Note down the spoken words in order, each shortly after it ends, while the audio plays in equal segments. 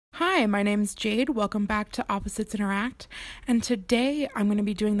Hi, my name's Jade. Welcome back to Opposites Interact. And today I'm going to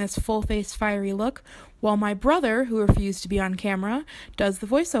be doing this full face fiery look while my brother, who refused to be on camera, does the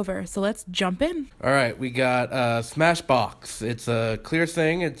voiceover. So let's jump in. All right, we got Smashbox. It's a clear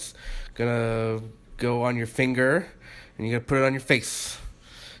thing. It's gonna go on your finger, and you're gonna put it on your face.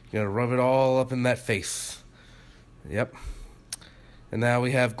 You're gonna rub it all up in that face. Yep. And now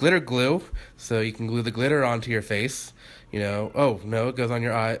we have glitter glue, so you can glue the glitter onto your face. Oh, no, it goes on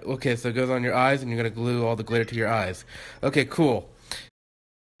your eye. Okay, so it goes on your eyes, and you're going to glue all the glitter to your eyes. Okay, cool.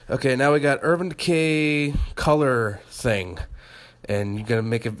 Okay, now we got Urban Decay color thing. And you gotta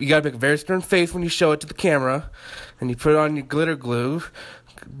make a very stern face when you show it to the camera. And you put it on your glitter glue.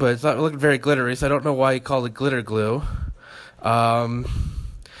 But it's not looking very glittery, so I don't know why you call it glitter glue. And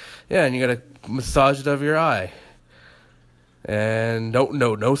you gotta massage it over your eye. And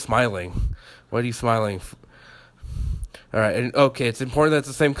no smiling. Why are you smiling? Alright, and okay, it's important that it's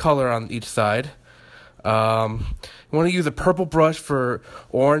the same color on each side. You want to use a purple brush for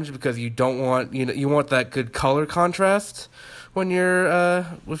orange because you don't want, you want that good color contrast when you're,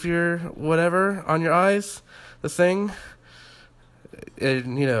 with your whatever on your eyes, the thing.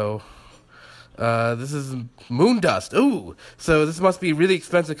 And, this is moon dust. Ooh, so this must be really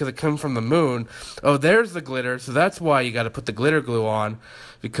expensive because it comes from the moon. Oh, there's the glitter, so that's why you got to put the glitter glue on,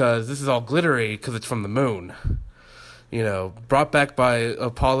 because this is all glittery because it's from the moon. Brought back by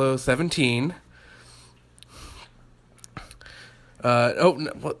Apollo 17.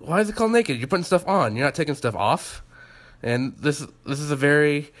 Why is it called naked? You're putting stuff on. You're not taking stuff off. And this is a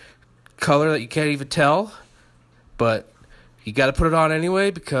very color that you can't even tell, but you got to put it on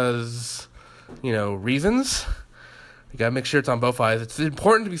anyway because, reasons. You got to make sure it's on both eyes. It's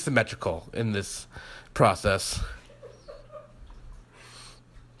important to be symmetrical in this process.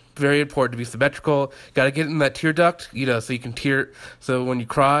 Very important to be symmetrical. Got to get in that tear duct, so you can tear. So when you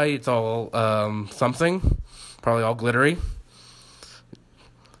cry, it's all something, probably all glittery.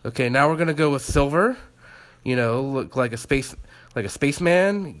 Okay, now we're gonna go with silver. Look like a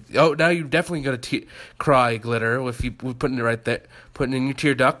spaceman. Oh, now you're definitely gonna cry glitter if you putting it right there, putting it in your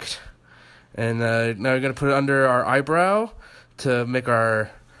tear duct. And now you're gonna put it under our eyebrow to make our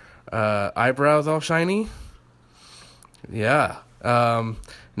eyebrows all shiny. Yeah.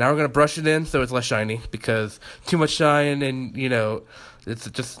 Now we're going to brush it in so it's less shiny, because too much shine and, it's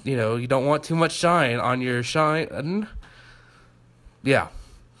just, you don't want too much shine on your shine. Yeah.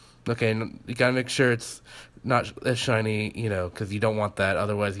 Okay, you got to make sure it's not as shiny, because you don't want that.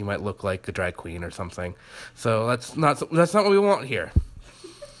 Otherwise, you might look like a drag queen or something. So that's not what we want here.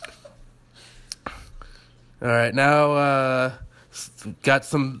 All right, now got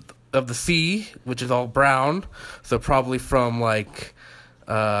some of the sea, which is all brown, so probably from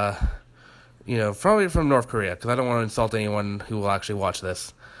probably from North Korea, because I don't want to insult anyone who will actually watch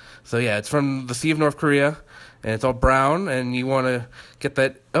this. So yeah, it's from the Sea of North Korea, and it's all brown, and you want to get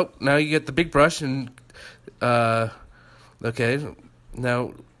that. Oh, now you get the big brush, and okay,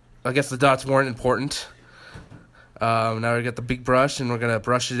 now I guess the dots weren't important. Now we got the big brush, and we're gonna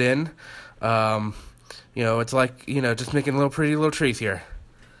brush it in. It's like just making pretty little trees here.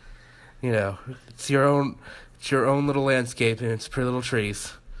 It's your own little landscape, and it's pretty little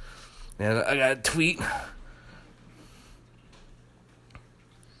trees. And I got a tweet.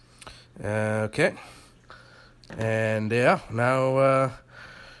 Okay. And yeah, now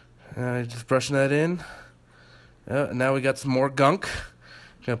just brushing that in. Now we got some more gunk.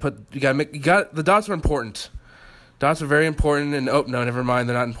 The dots are important. Dots are very important, and oh no, never mind,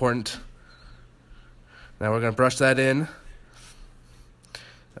 they're not important. Now we're gonna brush that in.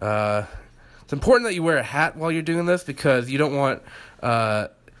 It's important that you wear a hat while you're doing this, because you don't want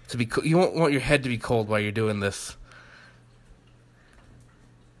you won't want your head to be cold while you're doing this.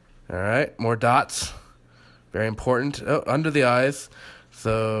 All right, more dots, very important. Oh, under the eyes,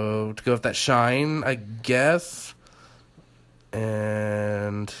 so to go with that shine, I guess.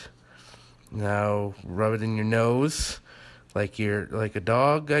 And now rub it in your nose, like a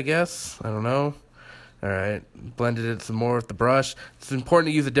dog, I guess. I don't know. All right, blended it some more with the brush. It's important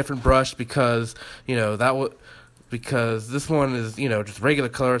to use a different brush because, because this one is, just regular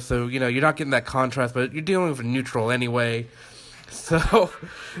color, so, you're not getting that contrast, but you're dealing with a neutral anyway. So,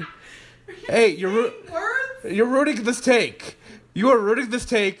 hey, you're ruining this take. You are ruining this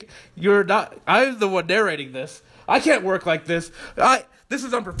take. You're not, I'm the one narrating this. I can't work like this. This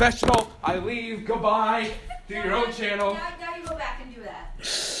is unprofessional. I leave. Goodbye. Do your own channel. Now you go back and do that.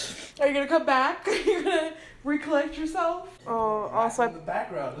 Are you going to come back? Are you going to recollect yourself? Oh, also in the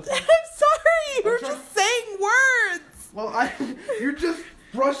background. I'm sorry. You were just saying words. Well, you're just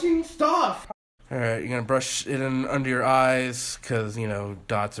brushing stuff. Alright, you're going to brush it in under your eyes because,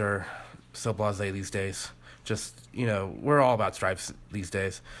 dots are so blasé these days. Just, we're all about stripes these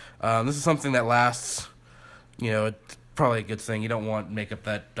days. This is something that lasts, it's probably a good thing. You don't want makeup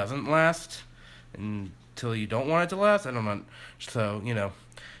that doesn't last until you don't want it to last. I don't know. So, you're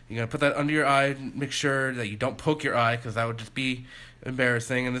going to put that under your eye. Make sure that you don't poke your eye because that would just be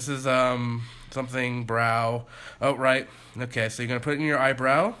embarrassing. And this is something brow. Oh, right. Okay, so you're going to put it in your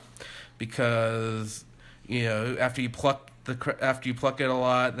eyebrow because, after you pluck it a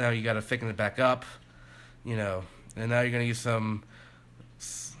lot, now you got to thicken it back up. And now you're going to use some,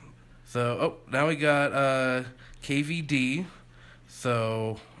 now we got KVD,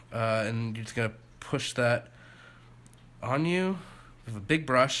 so, and you're just going to push that on you with a big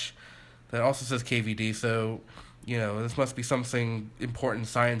brush that also says KVD, so, this must be something important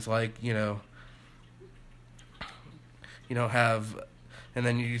science like, have, and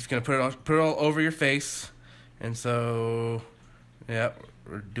then you're just going to put it all over your face, and so, yeah,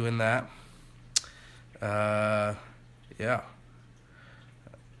 we're doing that. Yeah.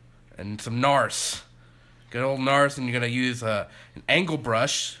 And some NARS. Good old NARS, and you're going to use an angle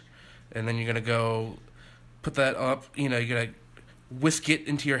brush, and then you're going to go put that up, you're going to whisk it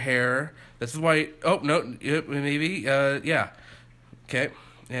into your hair. This is why, maybe, yeah. Okay.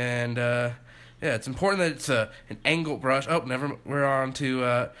 And, yeah, it's important that it's an angle brush. We're on to,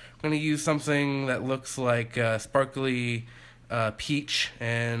 I'm going to use something that looks like sparkly peach,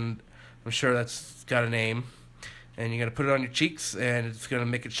 and I'm sure that's got a name. And you're going to put it on your cheeks, and it's going to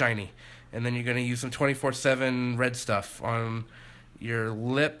make it shiny. And then you're going to use some 24/7 red stuff on your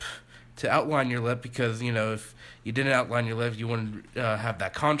lip to outline your lip because, if you didn't outline your lip, you wouldn't have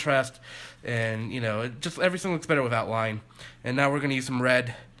that contrast. And, everything looks better with outline. And now we're going to use some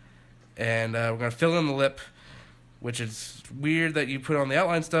red, and we're going to fill in the lip, which is weird that you put on the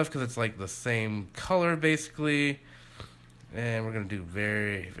outline stuff because it's like the same color, basically. And we're going to do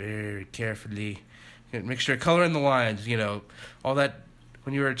very, very carefully. Make sure color in the lines, all that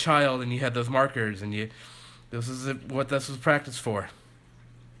when you were a child and you had those markers and this is what this was practiced for.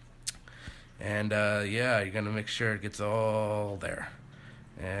 And, yeah, you're going to make sure it gets all there.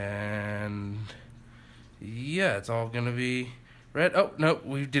 And, yeah, it's all going to be red. Oh, no,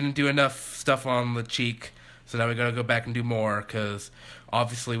 we didn't do enough stuff on the cheek, so now we got to go back and do more because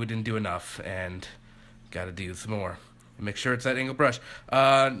obviously we didn't do enough and got to do some more. Make sure it's that angle brush.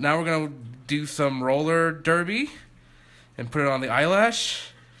 Now we're going to do some roller derby and put it on the eyelash.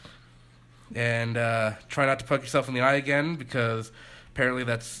 And try not to poke yourself in the eye again because apparently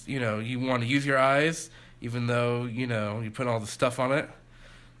that's, you want to use your eyes even though, you put all the stuff on it.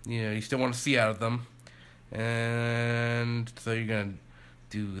 You still want to see out of them. And so you're going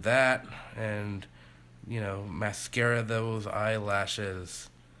to do that and, mascara those eyelashes.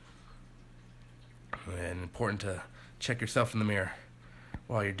 And important to check yourself in the mirror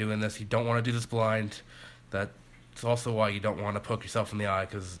while you're doing this. You don't want to do this blind. That's also why you don't want to poke yourself in the eye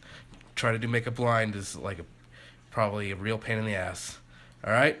because trying to do makeup blind is like probably a real pain in the ass.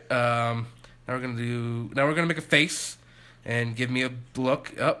 All right. Now we're gonna make a face and give me a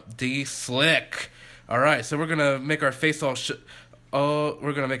look. D slick. All right. So we're gonna make our face all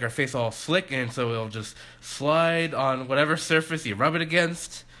slick, and so it'll just slide on whatever surface you rub it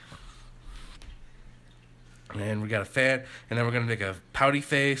against. And we got a fan, and then we're going to make a pouty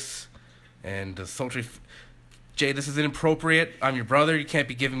face and a sultry... Jade, this is inappropriate. I'm your brother. You can't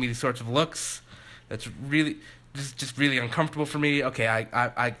be giving me these sorts of looks. That's really... just really uncomfortable for me. Okay,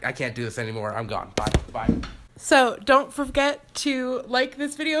 I can't do this anymore. I'm gone. Bye. So don't forget to like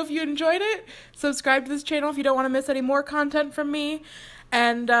this video if you enjoyed it. Subscribe to this channel if you don't want to miss any more content from me.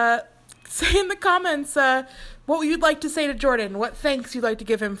 And say in the comments what you'd like to say to Jordan, what thanks you'd like to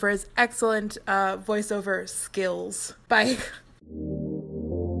give him for his excellent voiceover skills. Bye.